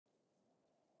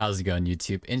How's it going,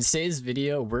 YouTube? In today's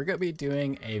video, we're going to be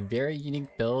doing a very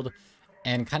unique build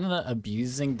and kind of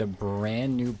abusing the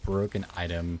brand new broken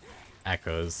item,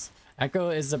 Echoes. Echo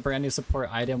is a brand new support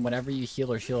item. Whenever you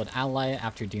heal or shield an ally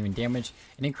after doing damage,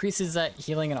 it increases that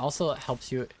healing and also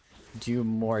helps you do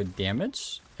more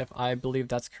damage, if I believe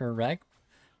that's correct.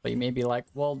 But you may be like,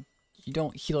 well, you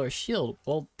don't heal or shield.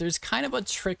 Well, there's kind of a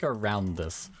trick around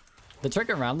this. The trick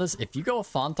around this, if you go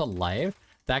Font Alive,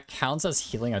 that counts as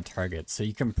healing a target, so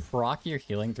you can proc your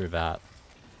healing through that.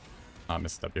 I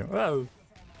missed W. Whoa.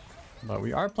 But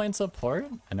we are playing support.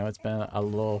 I know it's been a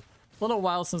little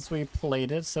while since we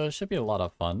played it, so it should be a lot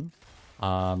of fun.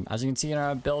 As you can see in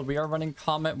our build, we are running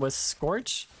Comet with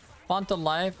Scorch, Font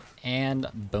Alive, and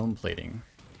Bone Plating.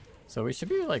 So we should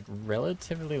be like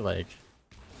relatively like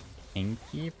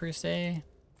tanky per se.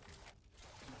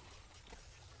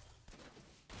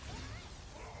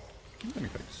 Let me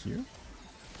go here.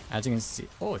 As you can see,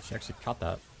 oh, she actually caught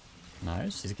that.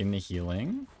 Nice, she's getting the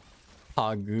healing.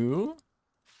 Pagu.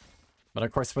 But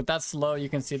of course, with that slow, you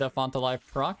can see the Font Alive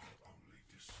proc.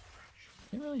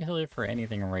 Can't really heal it for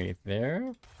anything right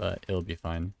there, but it'll be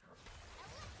fine.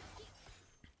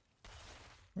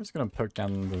 We're just gonna poke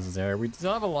down the Xerath. We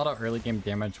still have a lot of early game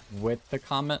damage with the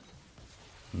Comet.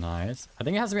 Nice. I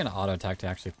think it has to be an auto attack to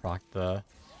actually proc the...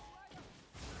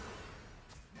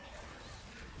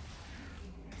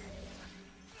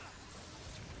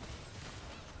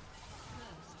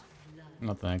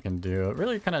 Nothing I can do.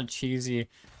 Really kind of cheesy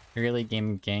early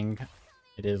game gank.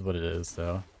 It is what it is,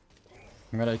 so.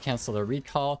 I'm gonna cancel the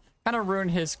recall. Kind of ruin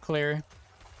his clear.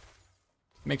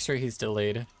 Make sure he's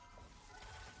delayed.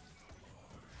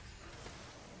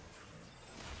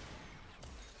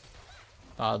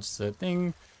 Dodge the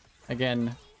thing.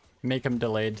 Again, make him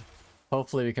delayed.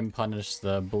 Hopefully we can punish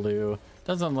the blue.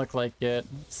 Doesn't look like it,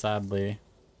 sadly.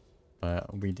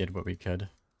 But we did what we could.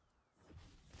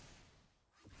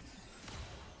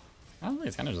 Honestly,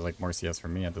 it's kind of just like more CS for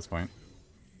me at this point.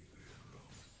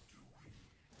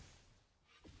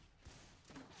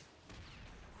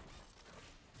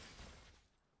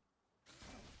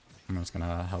 I'm just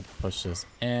gonna help push this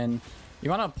in. You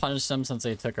want to punish them since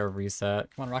they took a reset.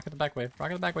 Come on, rocket the back wave.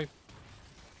 Rocket the back wave.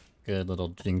 Good little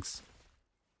jinx.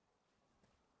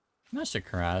 That should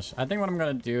crash. I think what I'm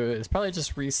gonna do is probably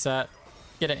just reset,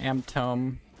 get an amp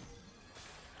tome.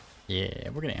 Yeah,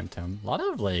 we're gonna amp tome. A lot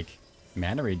of like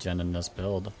mana regen in this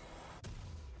build.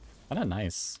 Kinda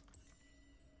nice.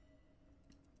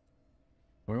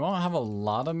 We won't have a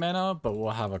lot of mana, but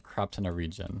we'll have a crap ton of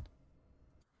regen.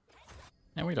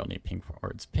 And we don't need pink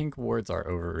wards. Pink wards are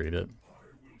overrated.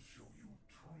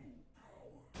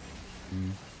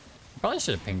 Probably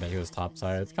should have pinged that he was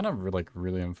topside. It's kind of like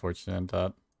really unfortunate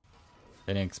that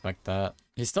they didn't expect that.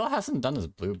 He still hasn't done his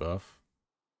blue buff.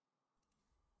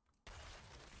 Oh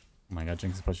my god,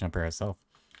 Jinx is pushing up here herself.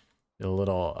 A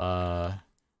little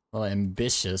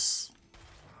ambitious.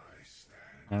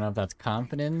 I don't know if that's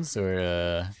confidence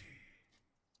or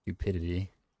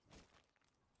stupidity.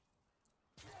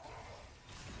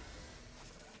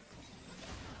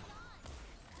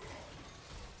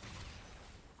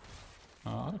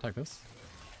 I'll attack this.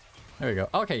 There we go.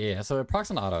 Okay, yeah, so it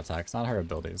procs on auto attacks, not her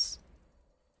abilities.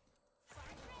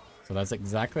 So that's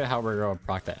exactly how we're going to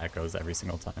proc the Echoes every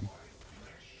single time.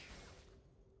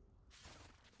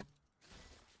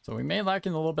 So we may lack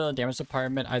in a little bit of damage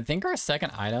department. I think our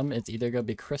second item is either going to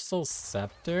be Crystal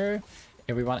Scepter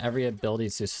if we want every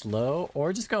ability to slow,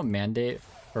 or just go Mandate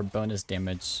for bonus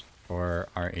damage for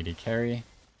our AD carry.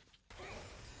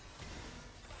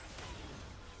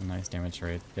 Nice damage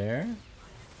right there.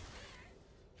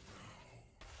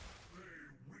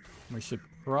 We should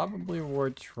probably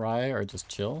ward try or just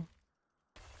chill.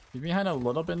 Be behind a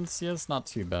little bit in CS, not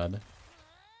too bad.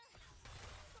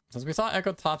 Since we saw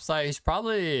Echo topside, he's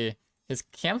probably... His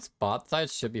camp's bot side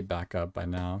should be back up by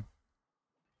now.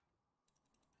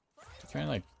 Just trying to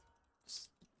like...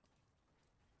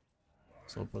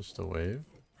 Slow push the wave.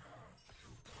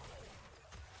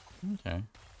 Okay.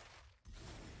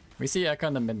 We see Echo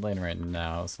in the mid lane right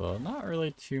now, so not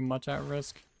really too much at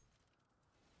risk.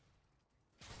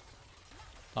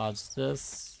 Dodge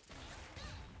this.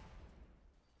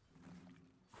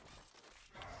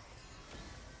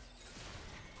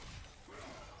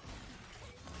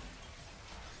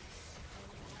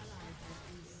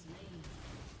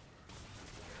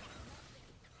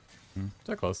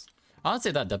 So close.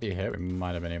 Honestly, that W hit, we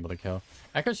might have been able to kill.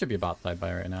 Echo should be bot side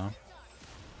by right now.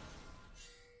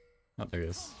 Oh, there he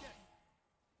is.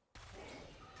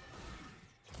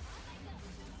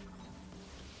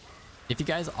 If you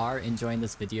guys are enjoying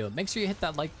this video, make sure you hit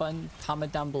that like button,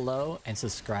 comment down below, and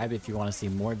subscribe if you want to see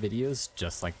more videos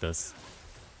just like this.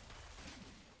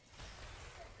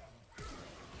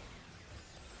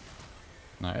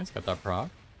 Nice, got that proc.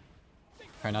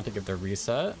 Try not to give the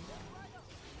reset.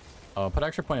 Oh, put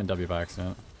extra point in W by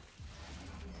accident.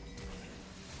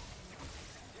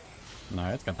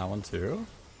 Nice, got that one too.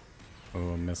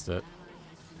 Oh, missed it.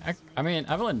 I mean,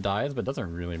 Evelyn dies, but it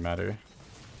doesn't really matter.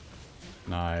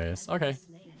 Nice. Okay.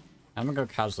 I'm gonna go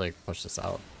casually push this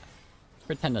out.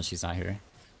 Pretend that she's not here.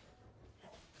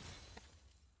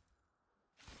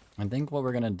 I think what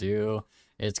we're gonna do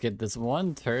is get this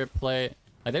one turret plate.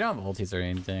 Like, they don't have ultis or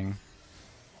anything.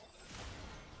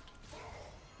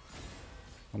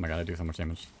 Oh my god, I do so much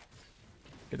damage.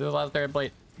 Get to the last turret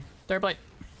plate. Turret plate!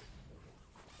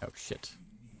 Oh shit.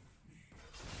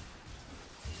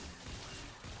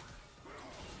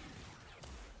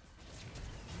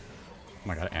 Oh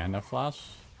my god, and a flash?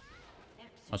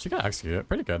 Oh, she got executed.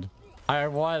 Pretty good. I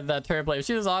wanted that turret plate. If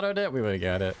she just autoed it, we would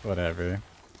get it. Whatever.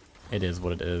 It is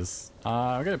what it is.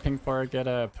 We're gonna ping for it, get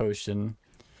a potion.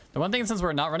 The one thing, since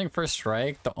we're not running first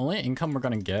strike, the only income we're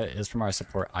gonna get is from our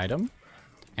support item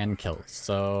and kills.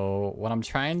 So what I'm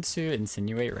trying to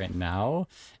insinuate right now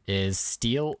is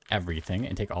steal everything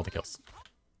and take all the kills.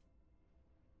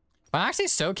 I'm actually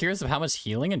so curious of how much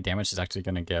healing and damage is actually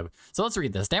going to give. So let's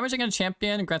read this. Damaging a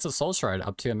champion grants a soul shard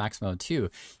up to a maximum of 2.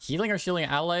 Healing or shielding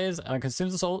allies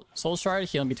consumes a soul shard,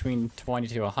 healing between 20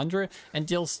 to 100, and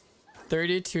deals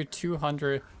 30 to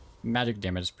 200 magic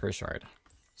damage per shard.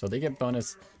 So they get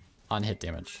bonus on hit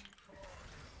damage.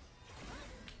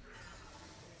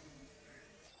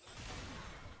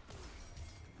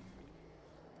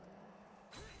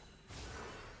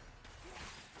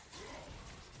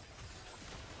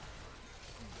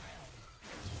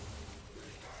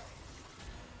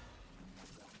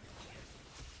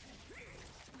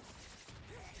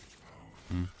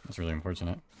 That's really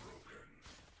unfortunate.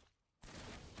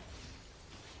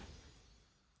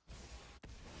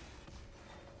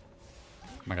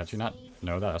 Oh my god, do you not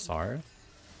know that SR?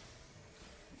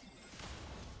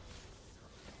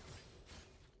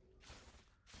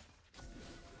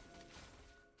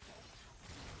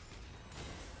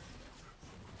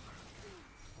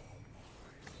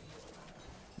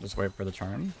 Just wait for the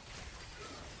charm.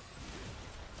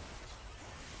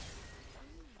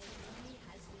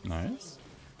 Nice.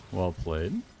 Well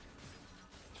played.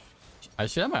 I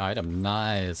should have my item.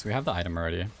 Nice. We have the item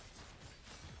already. And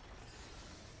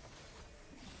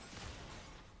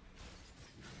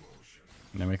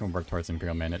then we can work towards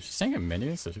Imperial Mandate. She's staying at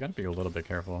mini, so she gotta be a little bit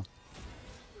careful.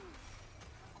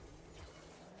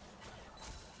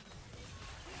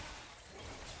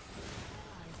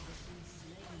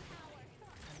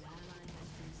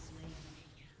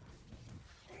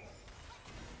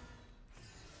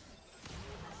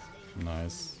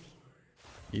 Nice.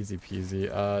 Easy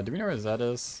peasy. Do we know where Zed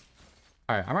is?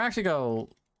 Alright, I'm gonna actually go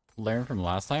learn from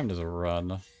last time, just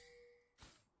run.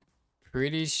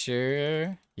 Pretty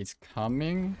sure he's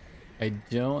coming. I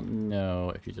don't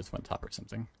know if he just went top or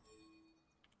something.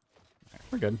 Alright,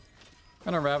 we're good. I'm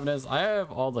gonna Ravenous. I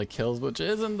have all the kills, which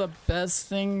isn't the best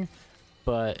thing,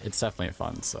 but it's definitely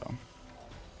fun, so.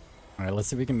 Alright, let's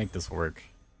see if we can make this work.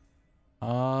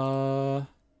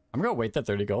 I'm gonna wait that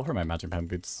 30 gold for my Magic Pen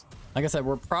boots. Like I said,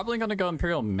 we're probably gonna go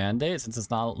Imperial Mandate since it's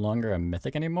not longer a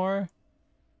mythic anymore.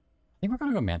 I think we're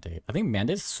gonna go Mandate. I think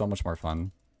Mandate is so much more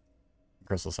fun.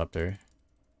 Crystal Scepter.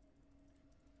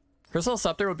 Crystal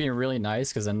Scepter would be really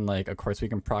nice because then, like, of course we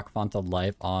can proc Font of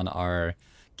Life on our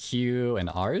Q and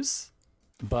R's.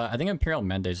 But I think Imperial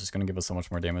Mandate is just gonna give us so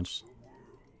much more damage.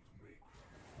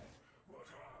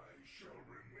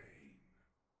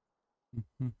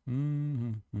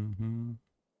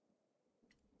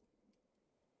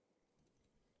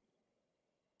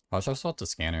 Oh, I should have swapped the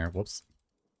scanner. Whoops.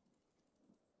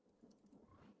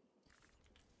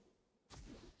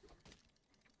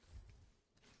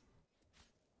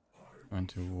 Going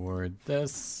toward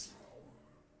this.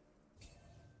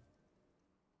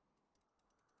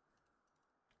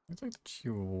 Looks like she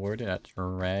warded at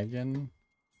Dragon.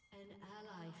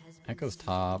 Echo's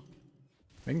top.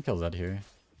 We can kill Zed here.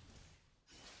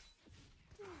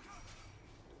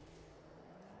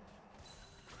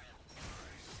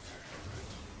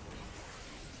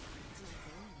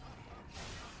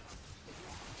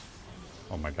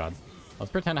 Oh my god. Let's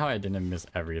pretend how I didn't miss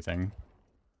everything.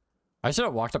 I should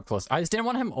have walked up close. I just didn't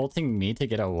want him ulting me to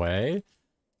get away.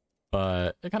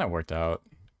 But it kind of worked out.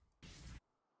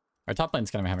 Our top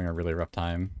lane's kind of having a really rough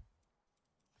time.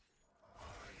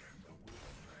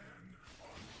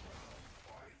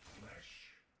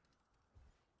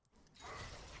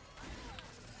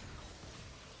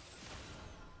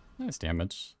 Nice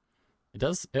damage. It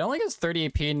only gets 30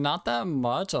 AP, not that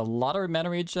much. A lot of mana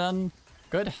regen.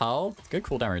 Good health. Good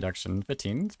cooldown reduction.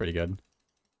 15. It's pretty good.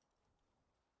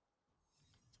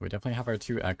 We definitely have our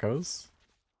 2 echoes.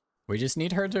 We just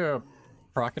need her to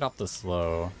proc it off the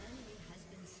slow.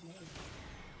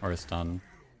 Or stun.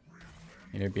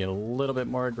 Need to be a little bit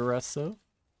more aggressive.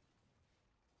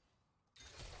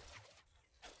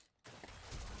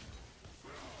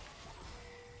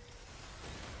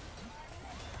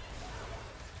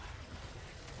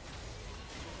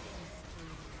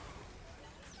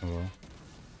 Ooh.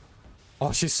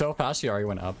 Oh, she's so fast, she already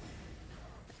went up.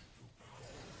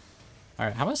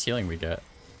 Alright, how much healing we get?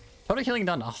 Total healing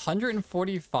done,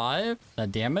 145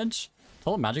 damage.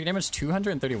 Total magic damage,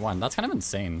 231. That's kind of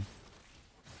insane.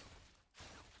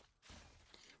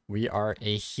 We are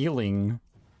a healing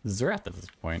Xerath at this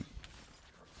point.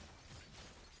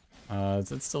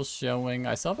 Is it still showing?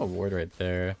 I still have a ward right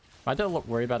there. I have to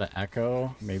worry about an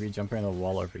echo. Maybe jumping on the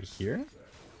wall over here.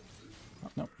 Oh,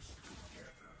 no.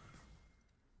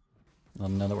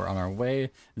 Now that we're on our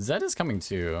way. Zed is coming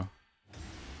too.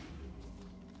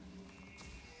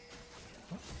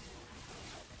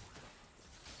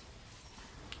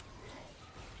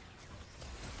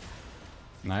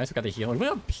 Nice, we got the healing. We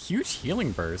have a huge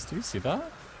healing burst. Do you see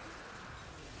that?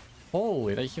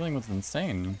 Holy, that healing was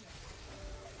insane.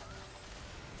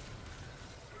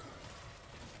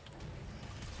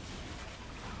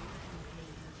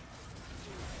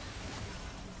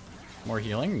 More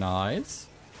healing, nice.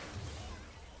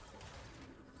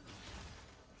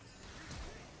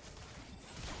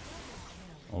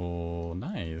 Oh,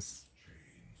 nice.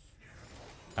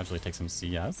 Actually take some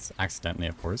CS. Accidentally,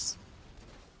 of course.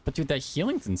 But dude, that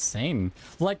healing's insane.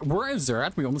 Like, we're at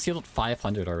Xerath, we almost healed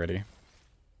 500 already.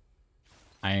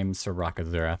 I am Soraka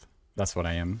Xerath. That's what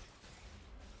I am.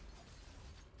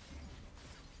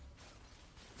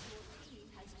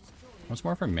 What's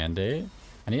more for Mandate?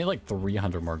 I need like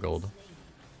 300 more gold.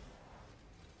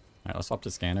 Alright, let's swap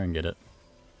to Scanner and get it.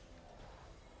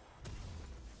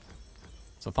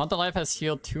 So Font of Life has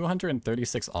healed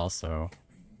 236 also.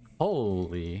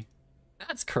 Holy.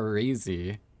 That's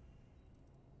crazy.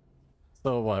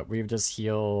 So what, we've just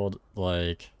healed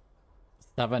like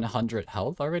 700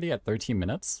 health already at 13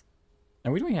 minutes?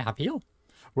 And we don't even have heal.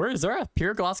 Where is Xerath?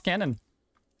 Pure Glass Cannon.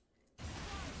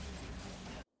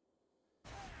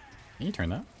 Can you turn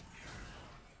that?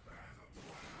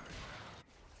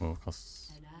 Oh,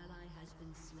 close.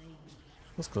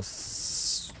 Close,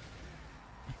 close.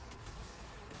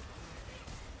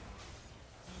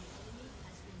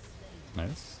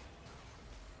 Nice.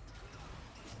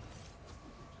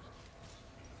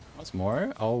 What's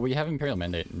more? Oh, we have Imperial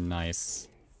Mandate. Nice.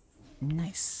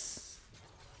 Nice.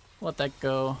 Let that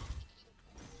go.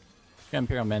 Got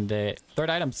Imperial Mandate. Third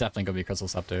item's definitely gonna be Crystal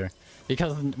Scepter.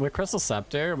 Because with Crystal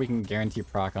Scepter, we can guarantee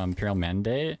proc on Imperial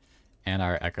Mandate and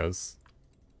our Echoes.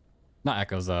 Not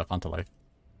Echoes, Font of Life.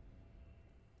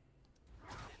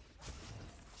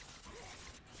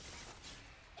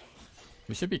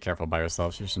 We should be careful by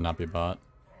ourselves. She should not be bought.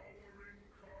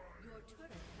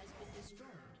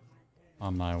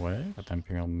 On my way, got the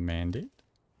Imperial Mandate.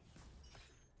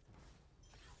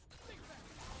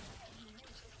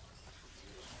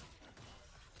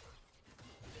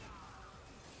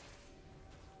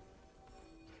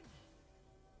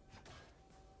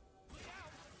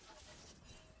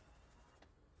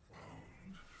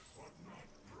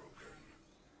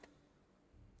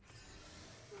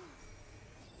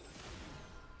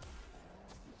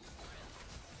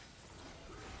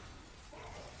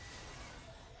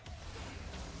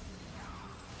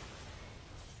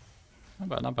 Not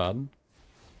bad, not bad.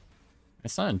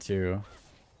 It's not in 2.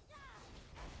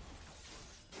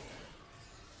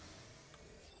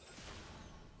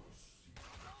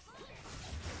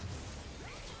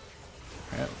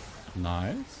 Okay,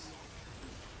 nice.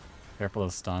 Careful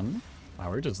of stun. Wow,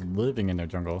 we're just living in their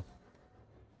jungle.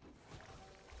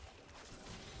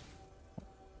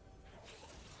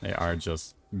 They are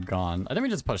just gone. I think we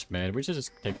just push mid. We should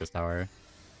just take this tower.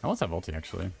 I almost have ulti,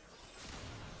 actually.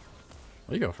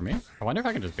 Will you go for me? I wonder if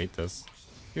I can just bait this.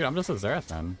 Dude, I'm just a Xerath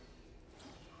then.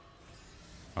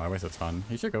 Oh, I wasted stun.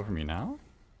 He should go for me now.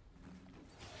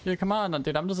 Dude, come on,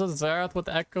 dude. I'm just a Xerath with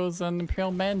Echoes and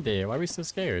Imperial Mandate. Why are we so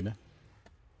scared?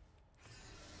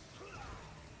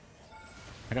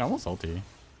 I can almost ulti.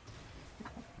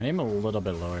 I aim a little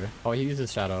bit lower. Oh, he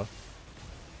uses Shadow.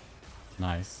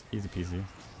 Nice. Easy peasy.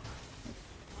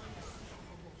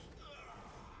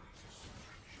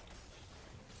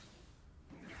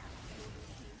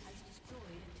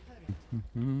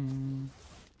 And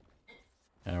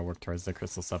I'll work towards the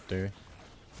Crystal Scepter.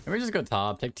 And we just go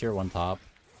top, take tier 1 top.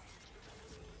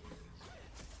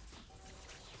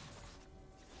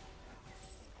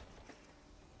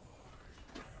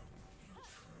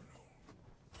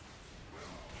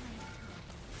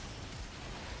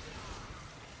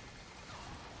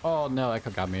 Oh no, Echo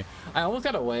got me. I almost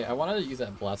got away. I wanted to use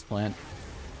that blast plant.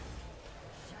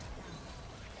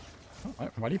 Oh,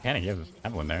 why do you panic? You have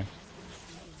Evelyn there.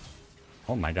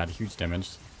 Oh my god, huge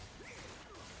damage.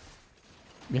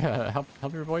 Yeah,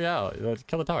 help your boy out.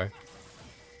 Kill the tower.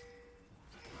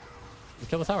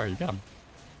 Kill the tower, you got him.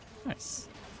 Nice.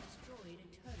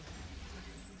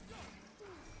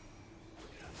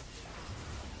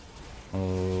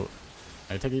 Oh,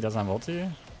 I take it he doesn't have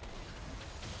ulti?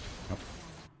 Nope.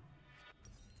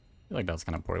 I feel like that's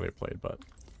kind of poorly played, but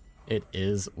it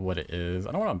is what it is.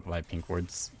 I don't want to buy pink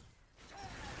wards.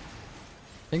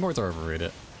 Pink wards are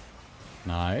overrated.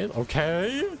 Nice.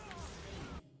 Okay.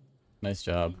 Nice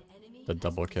job. The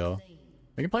double kill.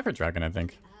 We can play for dragon, I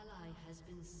think.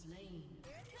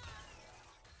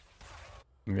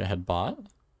 Maybe I head bot.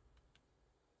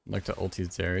 Look to ulti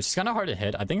Xerath. She's kind of hard to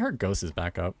hit. I think her ghost is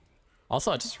back up.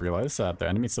 Also, I just realized that their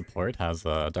enemy support has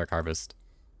Dark Harvest.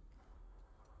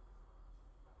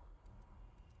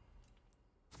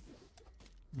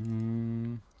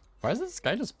 Why is this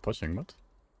guy just pushing? What?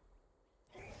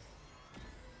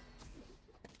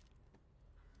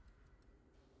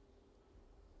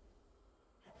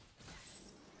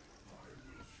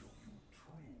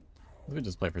 Let me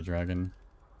just play for dragon.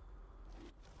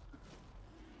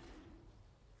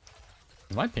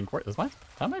 Is my pink ward? Is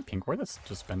that my pink ward that's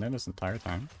just been there this entire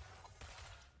time?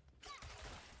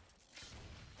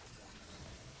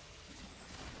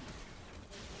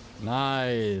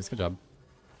 Nice, good job.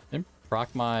 Didn't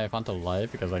proc my Fanta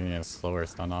life because I can get a slower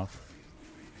stun off.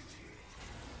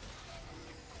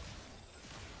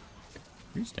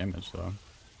 Huge damage though.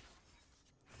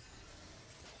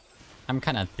 I'm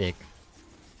kind of thick.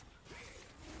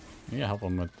 I need to help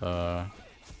him with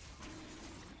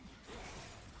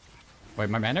Wait,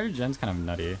 my mana regen's kind of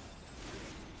nutty.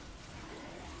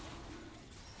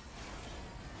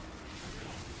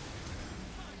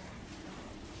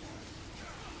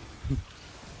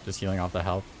 Just healing off the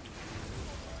health.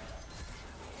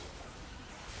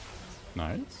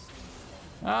 Nice.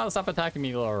 Oh, stop attacking me,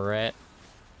 you little rat.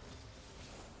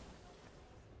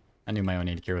 I knew my own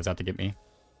AD carry was out to get me.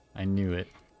 I knew it.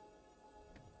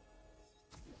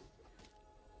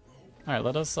 Alright,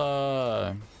 let us, do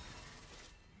I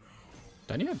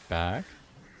need it back?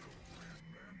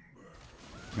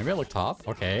 Maybe I look top?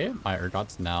 Okay, my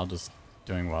Urgot's now just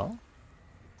doing well.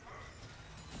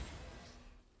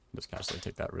 Just casually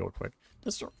take that real quick.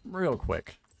 Just real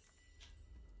quick.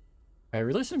 I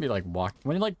really shouldn't be like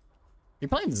when you're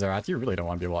playing Xerath, you really don't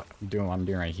want to be doing what I'm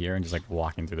doing right here and just like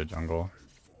walking through the jungle.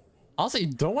 Also, you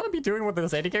don't want to be doing what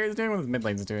this AD carry is doing, what this mid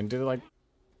lane is doing. Dude, like,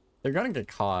 they're gonna get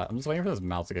caught. I'm just waiting for this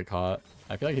mouse to get caught.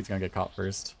 I feel like he's gonna get caught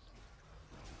first.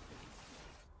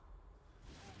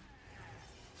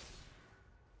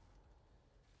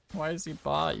 Why is he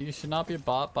bot? You should not be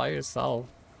bot by yourself.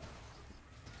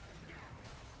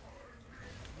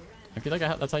 I feel like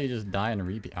that's how you just die and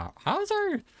repeat. How is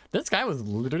our... This guy was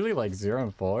literally like 0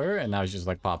 and 4 and now he's just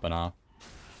like popping off.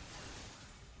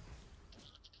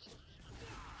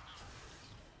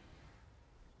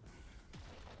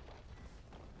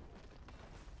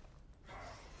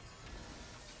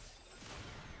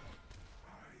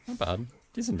 Not bad.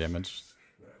 Decent damage.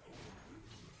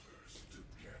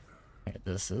 Okay,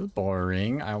 this is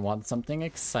boring. I want something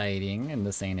exciting and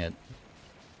this ain't it.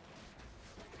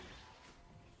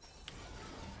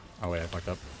 Oh wait, I fucked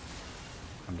up.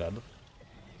 I'm dead.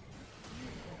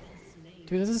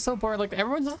 Dude, this is so boring. Like,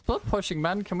 everyone's just split pushing,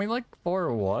 man. Can we, like,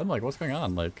 4-1? Like, what's going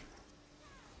on? Like...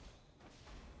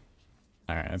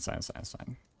 Alright, it's fine, it's fine, it's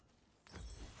fine.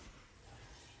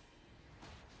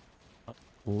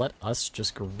 Let us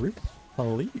just group,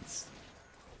 please.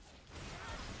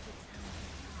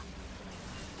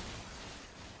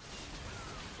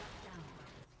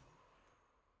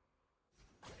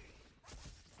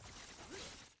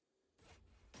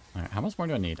 Alright, how much more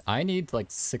do I need? I need like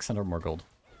 600 more gold.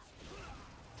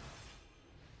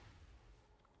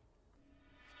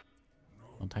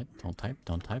 Don't type, don't type,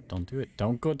 don't type, don't do it.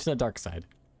 Don't go to the dark side.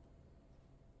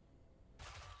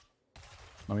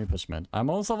 Let me push mid. I'm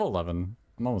almost level 11.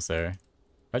 I'm almost there.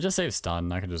 If I just save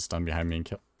stun, I could just stun behind me and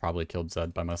probably kill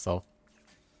Zed by myself.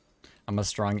 I'm a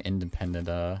strong, independent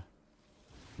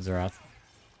Xerath.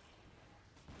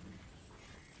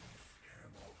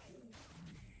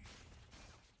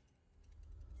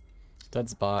 Dead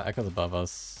spot, Echo's above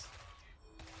us.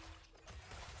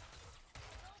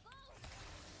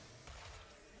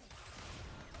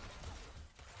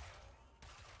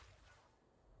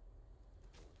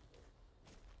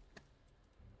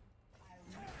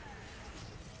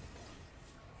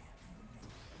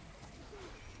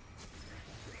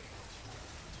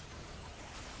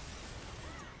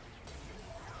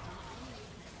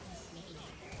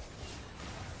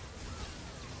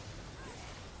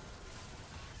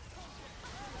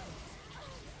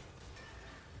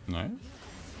 Nice.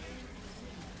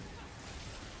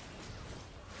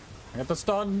 I got the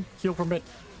stun. Heal from it.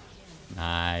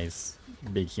 Nice.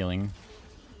 Big healing.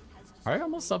 Alright,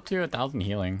 almost up to 1,000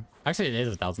 healing. Actually, it is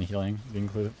 1,000 healing if you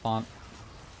include font.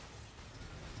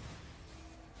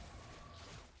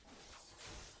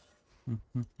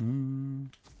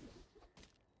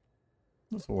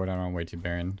 Let's ward on our way to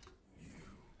Baron.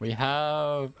 We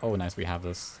have... Oh, nice. We have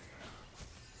this.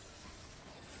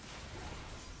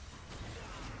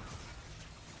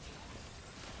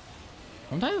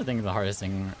 Sometimes I think the hardest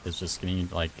thing is just getting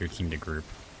like your team to group.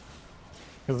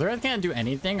 Because the rest can't do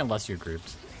anything unless you're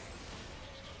grouped.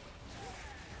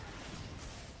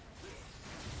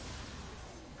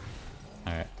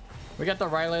 Alright. We got the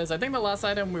Rylas. I think the last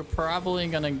item we're probably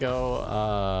gonna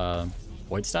go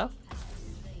Void Staff.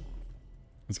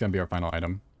 It's gonna be our final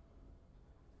item.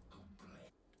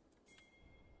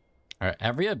 Alright,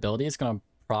 every ability is gonna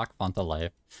proc Font of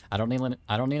Life. I don't need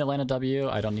to land a W,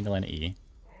 I don't need to land an E.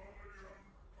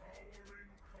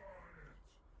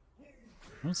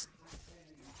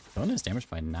 Bonus damage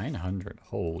by 900.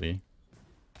 Holy.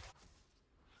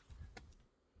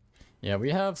 Yeah, we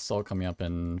have Soul coming up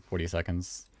in 40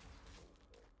 seconds.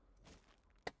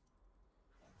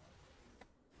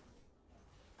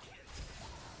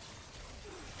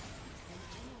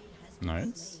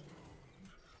 Nice.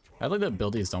 I like the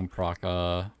abilities don't proc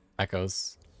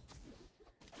echoes.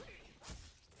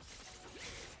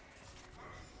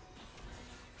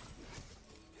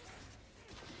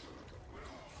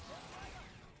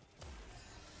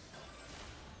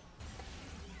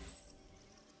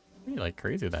 Like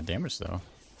crazy with that damage though.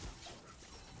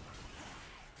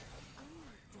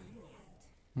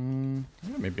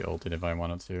 Maybe ult it if I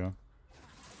wanted to.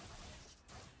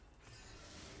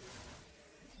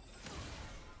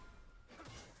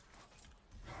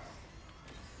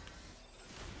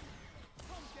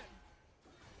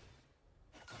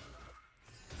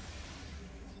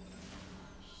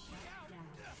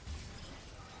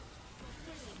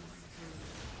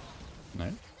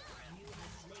 Nice.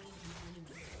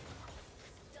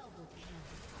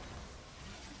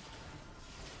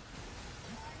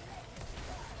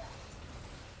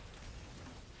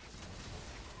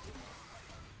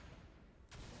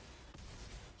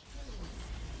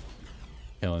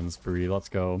 Killing spree, let's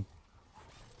go.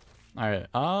 Alright,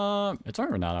 it's our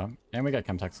Renata. And we got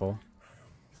Chemtexel.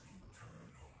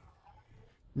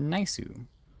 Niceu.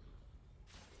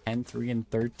 10, 3, and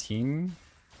 13.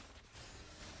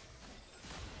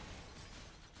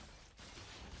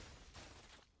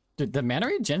 Dude, the mana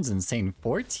regen's insane.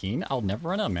 14? I'll never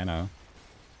run out of mana.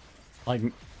 Like,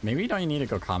 maybe you don't need to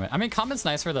go Comet. I mean, Comet's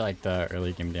nice for the, like, the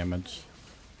early game damage.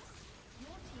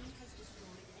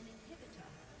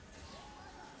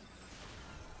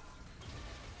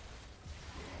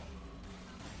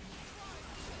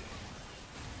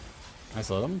 I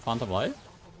slowed him. Font of Life.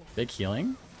 Big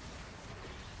healing.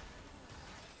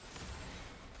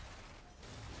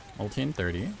 Ulti in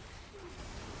 30.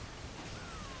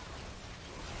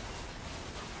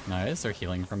 Nice, they're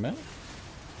healing from it.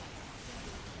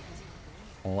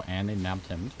 Oh, and they nabbed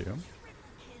him too.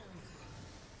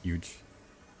 Huge.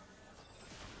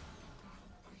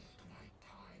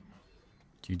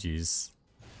 GG's.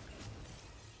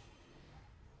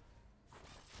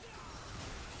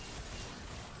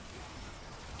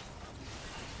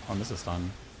 Oh, this is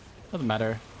stun. Doesn't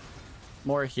matter.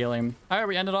 More healing. Alright,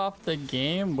 we ended off the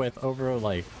game with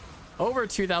over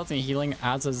 2,000 healing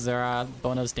as a Xerath.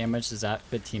 Bonus damage is at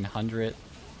 1,500.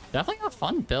 Definitely a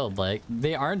fun build. Like,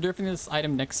 they are nerfing this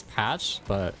item next patch,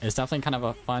 but it's definitely kind of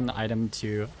a fun item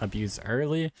to abuse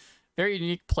early. Very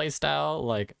unique playstyle.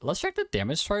 Like, let's check the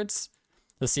damage charts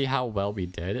to see how well we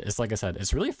did. It's like I said,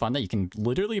 it's really fun that you can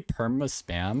literally perma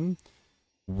spam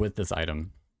with this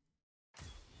item.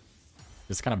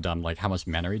 It's kind of dumb, like how much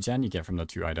mana regen you get from the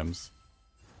two items.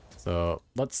 So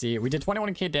let's see. We did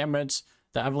 21k damage.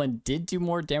 The Evelyn did do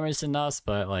more damage than us,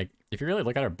 but like if you really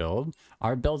look at our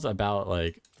build's about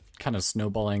like kind of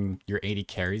snowballing your 80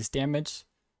 carries damage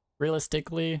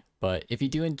realistically. But if you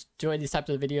do enjoy these types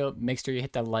of video, make sure you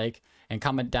hit that like and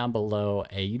comment down below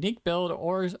a unique build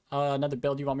or another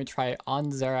build you want me to try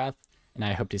on Xerath. And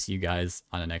I hope to see you guys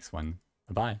on the next one.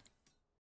 Bye-bye.